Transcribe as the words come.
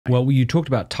Well, you talked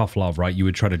about tough love, right? You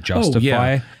would try to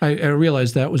justify. Oh, yeah. I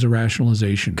realized that was a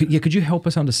rationalization. Could you help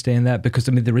us understand that? Because,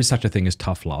 I mean, there is such a thing as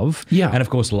tough love. Yeah. And,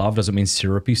 of course, love doesn't mean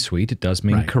syrupy sweet. It does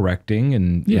mean correcting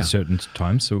in certain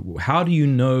times. So how do you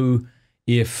know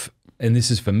if, and this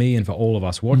is for me and for all of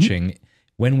us watching,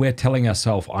 when we're telling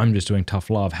ourselves, I'm just doing tough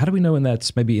love, how do we know when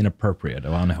that's maybe inappropriate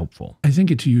or unhelpful? I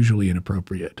think it's usually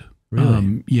inappropriate.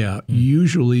 Really?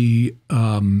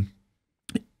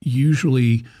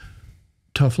 Usually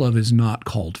tough love is not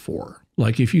called for.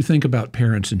 Like if you think about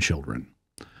parents and children,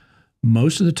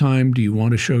 most of the time, do you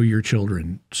want to show your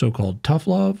children so-called tough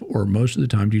love, or most of the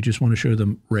time, do you just want to show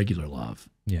them regular love?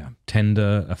 Yeah.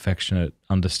 Tender, affectionate,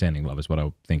 understanding love is what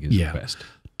I think is the best.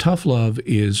 Tough love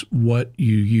is what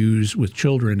you use with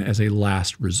children as a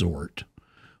last resort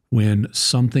when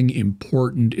something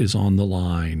important is on the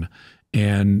line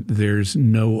and there's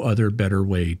no other better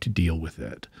way to deal with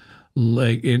it.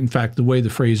 Like, in fact, the way the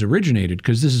phrase originated,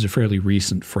 because this is a fairly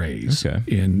recent phrase,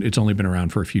 and it's only been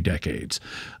around for a few decades.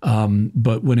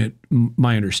 But when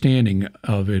my understanding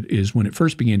of it is when it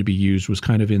first began to be used was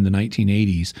kind of in the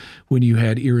 1980s, when you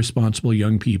had irresponsible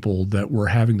young people that were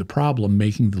having the problem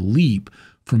making the leap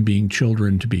from being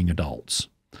children to being adults.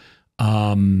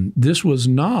 This was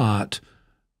not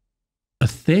a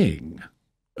thing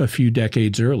a few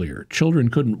decades earlier. Children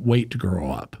couldn't wait to grow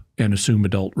up and assume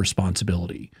adult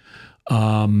responsibility.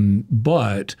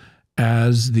 But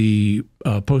as the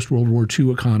post-World War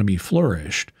II economy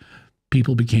flourished,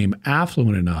 people became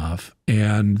affluent enough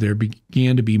and there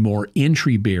began to be more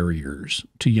entry barriers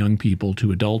to young people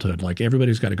to adulthood. Like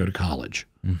everybody's got to go to college,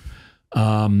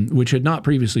 which had not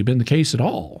previously been the case at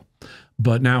all.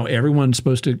 But now everyone's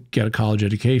supposed to get a college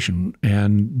education.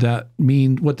 And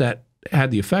what that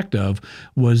had the effect of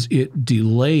was it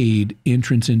delayed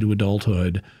entrance into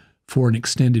adulthood for an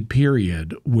extended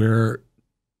period where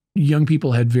young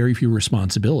people had very few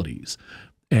responsibilities.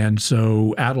 And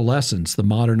so adolescence, the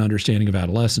modern understanding of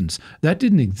adolescence, that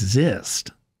didn't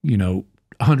exist,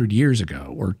 100 years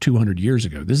ago or 200 years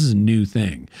ago. This is a new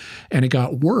thing. And it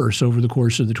got worse over the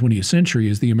course of the 20th century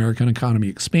as the American economy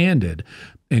expanded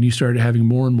and you started having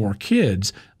more and more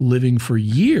kids living for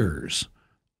years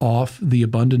off the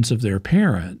abundance of their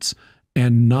parents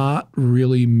and not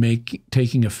really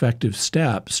taking effective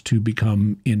steps to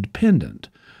become independent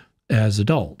as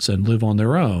adults and live on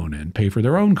their own and pay for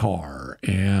their own car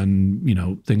and,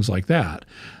 things like that.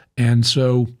 And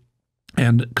so,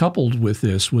 and coupled with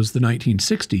this was the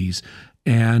 1960s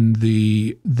and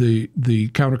the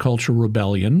countercultural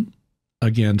rebellion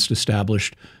against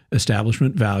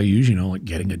establishment values, like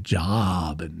getting a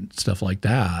job and stuff like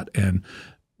that. And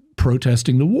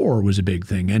protesting the war was a big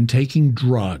thing, and taking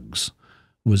drugs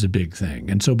was a big thing.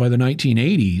 And so by the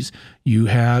 1980s, you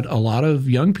had a lot of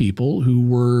young people who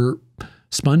were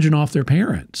sponging off their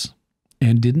parents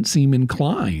and didn't seem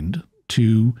inclined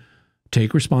to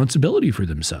take responsibility for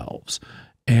themselves.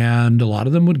 And a lot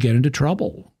of them would get into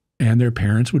trouble, and their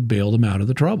parents would bail them out of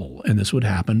the trouble. And this would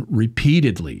happen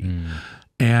repeatedly.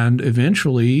 And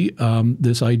eventually,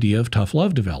 this idea of tough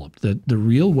love developed, that the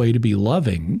real way to be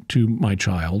loving to my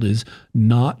child is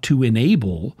not to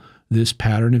enable this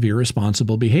pattern of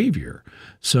irresponsible behavior.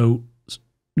 So,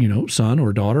 son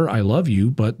or daughter, I love you,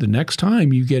 but the next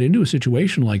time you get into a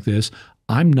situation like this,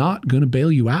 I'm not going to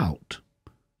bail you out.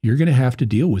 You're going to have to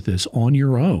deal with this on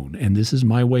your own. And this is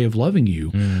my way of loving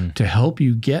you to help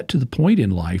you get to the point in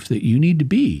life that you need to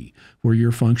be, where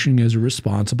you're functioning as a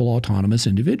responsible, autonomous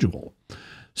individual.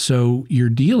 So you're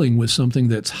dealing with something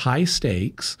that's high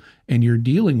stakes, and you're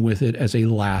dealing with it as a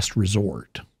last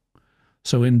resort.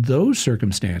 So in those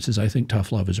circumstances, I think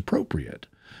tough love is appropriate.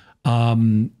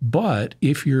 But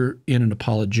if you're in an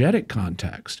apologetic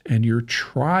context and you're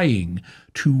trying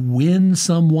to win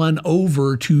someone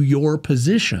over to your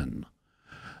position,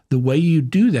 the way you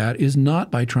do that is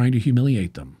not by trying to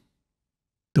humiliate them.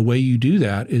 The way you do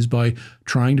that is by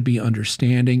trying to be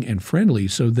understanding and friendly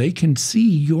so they can see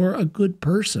you're a good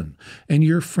person and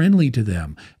you're friendly to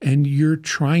them and you're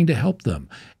trying to help them.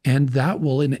 And that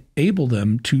will enable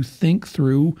them to think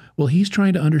through, well, he's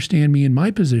trying to understand me in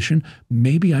my position.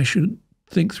 Maybe I should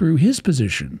think through his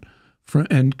position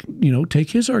and,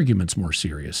 take his arguments more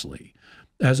seriously,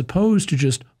 as opposed to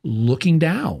just looking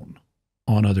down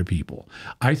on other people.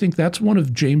 I think that's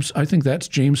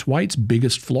James White's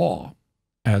biggest flaw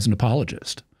as an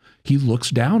apologist. He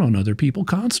looks down on other people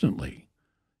constantly.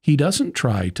 He doesn't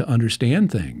try to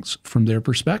understand things from their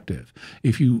perspective.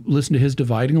 If you listen to his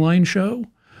Dividing Line show,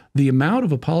 the amount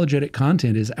of apologetic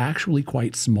content is actually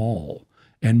quite small,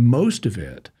 and most of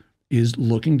it is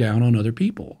looking down on other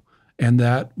people. And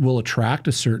that will attract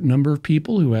a certain number of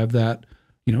people who have that,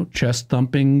 chest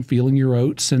thumping, feeling your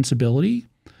oats sensibility.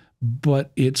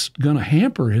 but it's going to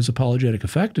hamper his apologetic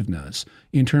effectiveness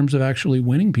in terms of actually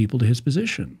winning people to his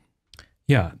position.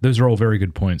 Yeah, those are all very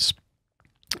good points.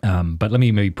 But let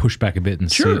me maybe push back a bit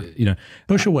and see,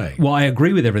 push away. Well, I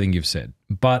agree with everything you've said,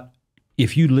 but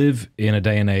if you live in a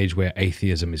day and age where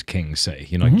atheism is king, say,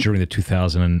 like during the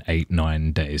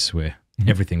 2008-9 days where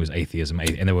everything was atheism,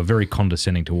 and they were very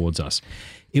condescending towards us,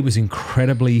 it was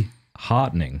incredibly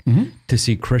heartening to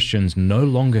see Christians no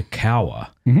longer cower,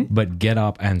 but get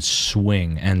up and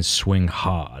swing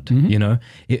hard,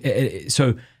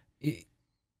 So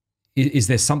is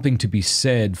there something to be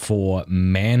said for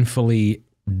manfully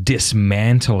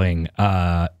dismantling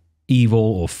evil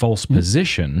or false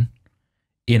position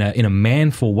in a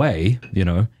manful way,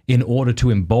 in order to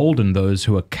embolden those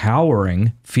who are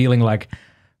cowering, feeling like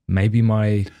maybe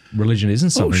my religion isn't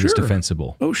something that's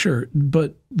defensible? Oh, sure.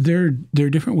 But there are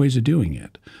different ways of doing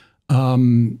it.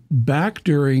 Back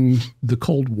during the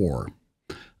Cold War,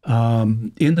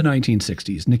 in the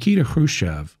 1960s, Nikita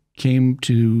Khrushchev came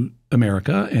to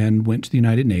America and went to the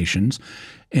United Nations,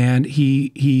 and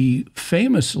he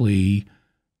famously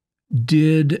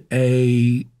did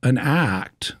an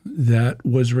act that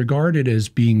was regarded as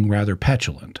being rather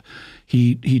petulant.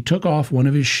 He took off one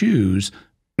of his shoes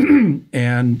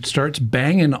and starts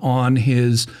banging on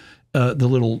his the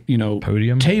little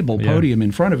podium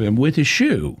in front of him with his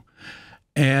shoe,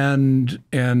 and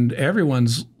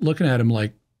everyone's looking at him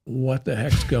like, what the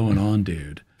heck's going on,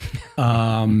 dude?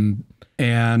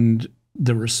 And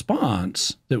the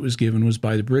response that was given was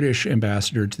by the British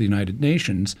ambassador to the United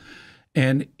Nations,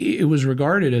 and it was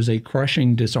regarded as a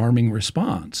crushing, disarming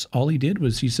response. All he did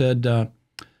was he said, I'm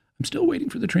still waiting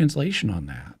for the translation on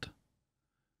that.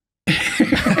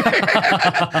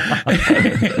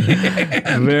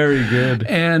 Very good.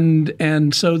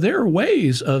 And so there are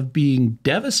ways of being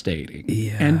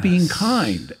devastating and being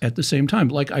kind at the same time.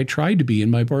 Like I tried to be in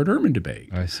my Bart Ehrman debate.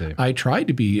 I see. I tried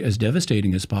to be as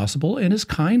devastating as possible and as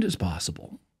kind as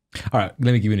possible. All right,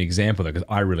 let me give you an example, though, because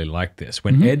I really like this.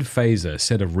 When Ed Fazer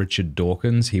said of Richard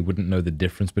Dawkins he wouldn't know the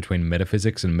difference between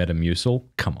metaphysics and metamucil,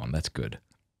 come on, that's good.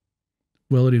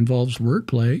 Well, it involves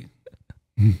wordplay.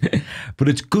 But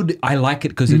it's good. I like it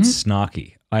because it's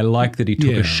snarky. I like that he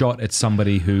took a shot at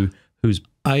somebody who's...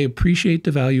 I appreciate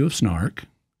the value of snark.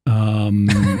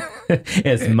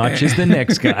 As much as the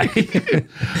next guy.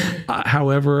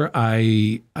 However,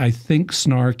 I think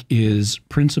snark is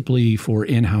principally for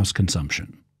in-house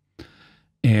consumption.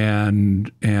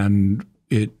 And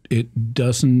it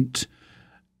doesn't...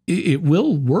 It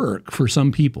will work for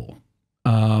some people.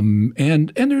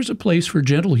 And there's a place for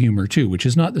gentle humor too, which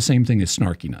is not the same thing as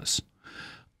snarkiness.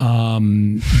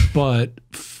 But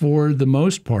for the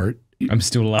most part, I'm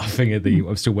still laughing at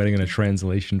I'm still waiting on a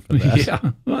translation for that.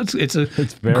 Yeah, well, it's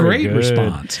very great good.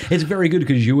 Response. It's very good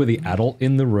because you were the adult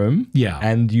in the room. Yeah,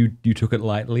 and you took it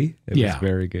lightly. It was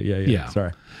very good. Yeah.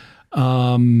 Sorry.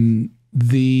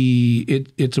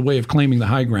 It's a way of claiming the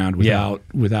high ground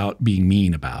without being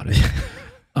mean about it.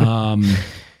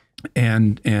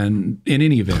 And in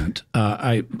any event,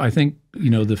 I think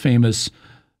the famous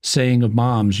saying of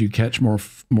moms, "You catch more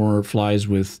flies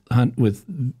with honey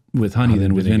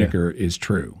than with vinegar," is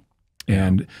true,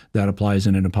 and that applies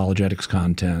in an apologetics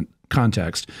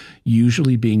context.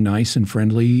 Usually, being nice and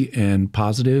friendly and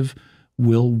positive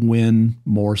will win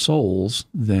more souls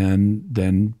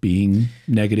than being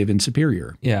negative and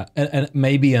superior. Yeah, and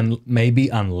maybe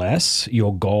unless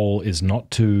your goal is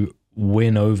not to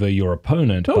win over your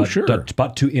opponent,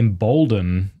 but to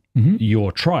embolden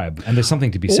your tribe. And there's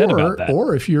something to be said about that.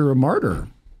 Or if you're a martyr,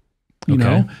 you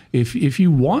know, if you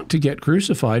want to get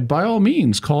crucified, by all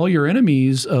means, call your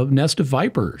enemies a nest of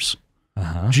vipers.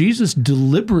 Jesus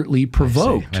deliberately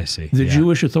provoked the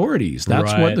Jewish authorities.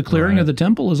 That's what the clearing of the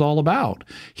temple is all about.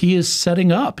 He is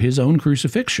setting up his own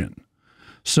crucifixion.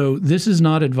 So this is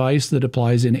not advice that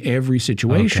applies in every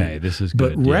situation. Okay, this is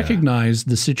good. But recognize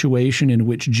the situation in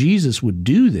which Jesus would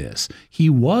do this. He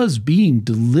was being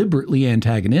deliberately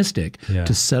antagonistic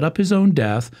to set up his own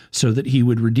death so that he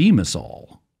would redeem us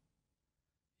all.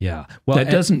 Yeah. Well,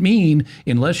 that doesn't mean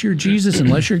unless you're Jesus,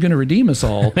 unless you're going to redeem us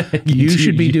all, you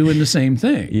should be doing the same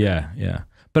thing. Yeah.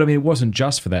 But I mean, it wasn't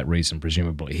just for that reason,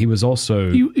 presumably. He was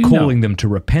also calling them to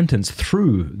repentance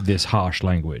through this harsh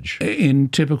language. In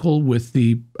typical with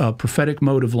the prophetic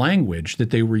mode of language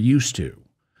that they were used to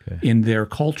in their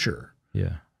culture.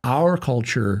 Yeah. Our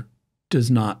culture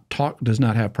does not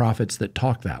have prophets that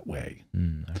talk that way.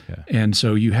 And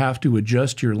so you have to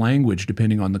adjust your language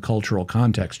depending on the cultural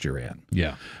context you're in.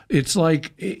 Yeah. It's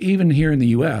like, even here in the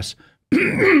U.S.,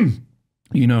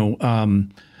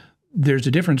 there's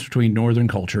a difference between Northern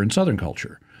culture and Southern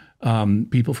culture.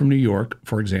 People from New York,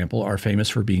 for example, are famous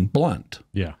for being blunt.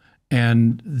 Yeah.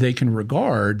 And they can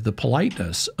regard the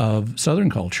politeness of Southern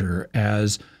culture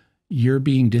as you're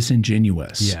being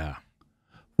disingenuous. Yeah.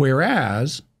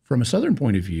 Whereas, from a Southern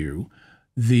point of view,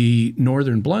 the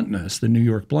Northern bluntness, the New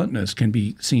York bluntness, can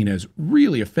be seen as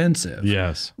really offensive.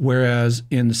 Yes. Whereas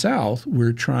in the South,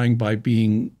 we're trying by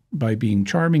being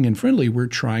charming and friendly, we're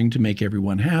trying to make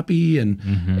everyone happy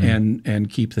and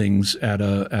keep things at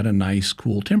a nice,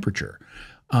 cool temperature.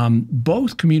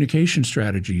 Both communication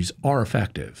strategies are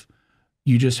effective.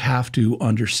 You just have to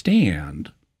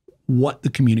understand what the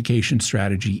communication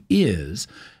strategy is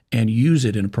and use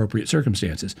it in appropriate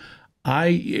circumstances.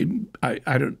 I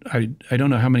don't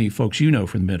know how many folks you know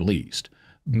from the Middle East,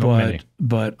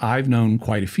 but I've known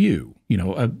quite a few.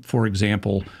 For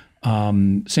example,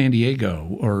 San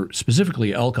Diego, or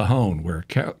specifically El Cajon, where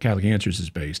Catholic Answers is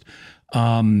based,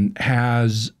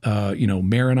 has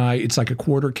Maronite. It's like a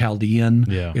quarter Chaldean.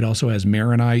 Yeah. It also has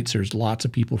Maronites. There's lots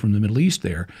of people from the Middle East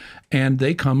there, and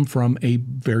they come from a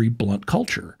very blunt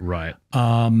culture. Right.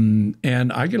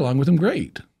 And I get along with them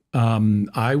great.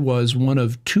 I was one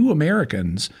of 2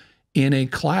 Americans in a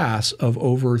class of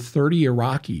over 30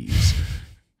 Iraqis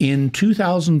in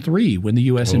 2003 when the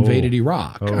U.S. invaded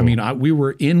Iraq. Oh. I mean, we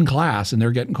were in class and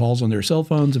they're getting calls on their cell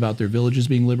phones about their villages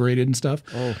being liberated and stuff.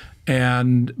 Oh.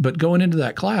 But going into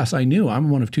that class, I knew I'm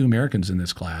one of 2 Americans in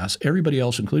this class. Everybody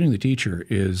else, including the teacher,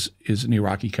 is an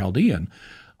Iraqi Chaldean.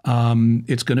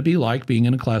 It's going to be like being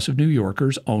in a class of New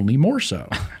Yorkers, only more so.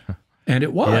 And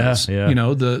it was. Yeah.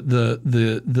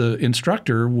 The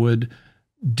instructor would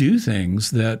do things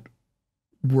that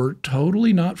were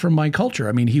totally not from my culture.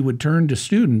 I mean, he would turn to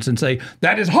students and say,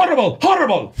 "That is horrible,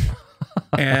 horrible."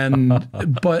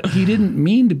 But he didn't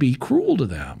mean to be cruel to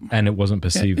them. And it wasn't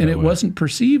perceived and it wasn't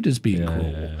perceived as being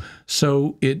cruel. Yeah.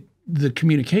 So the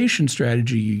communication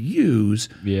strategy you use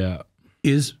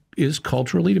is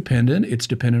culturally dependent. It's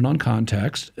dependent on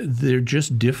context. They're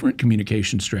just different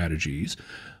communication strategies,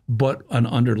 but an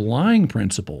underlying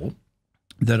principle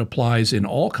that applies in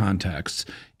all contexts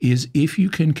is if you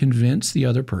can convince the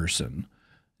other person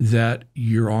that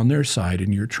you're on their side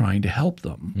and you're trying to help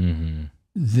them,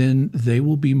 then they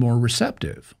will be more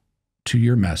receptive to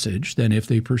your message than if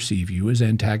they perceive you as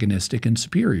antagonistic and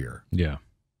superior. Yeah.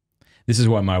 This is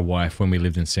why my wife, when we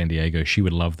lived in San Diego, she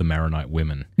would love the Maronite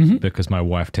women because my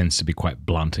wife tends to be quite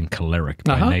blunt and choleric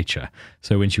by nature.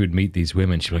 So when she would meet these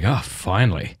women, she'd be like, "Oh,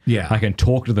 finally. Yeah. I can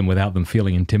talk to them without them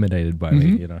feeling intimidated by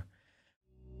me,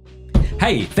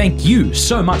 Hey, thank you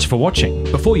so much for watching.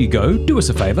 Before you go, do us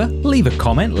a favor, leave a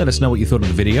comment, let us know what you thought of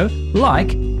the video,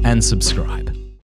 like, and subscribe.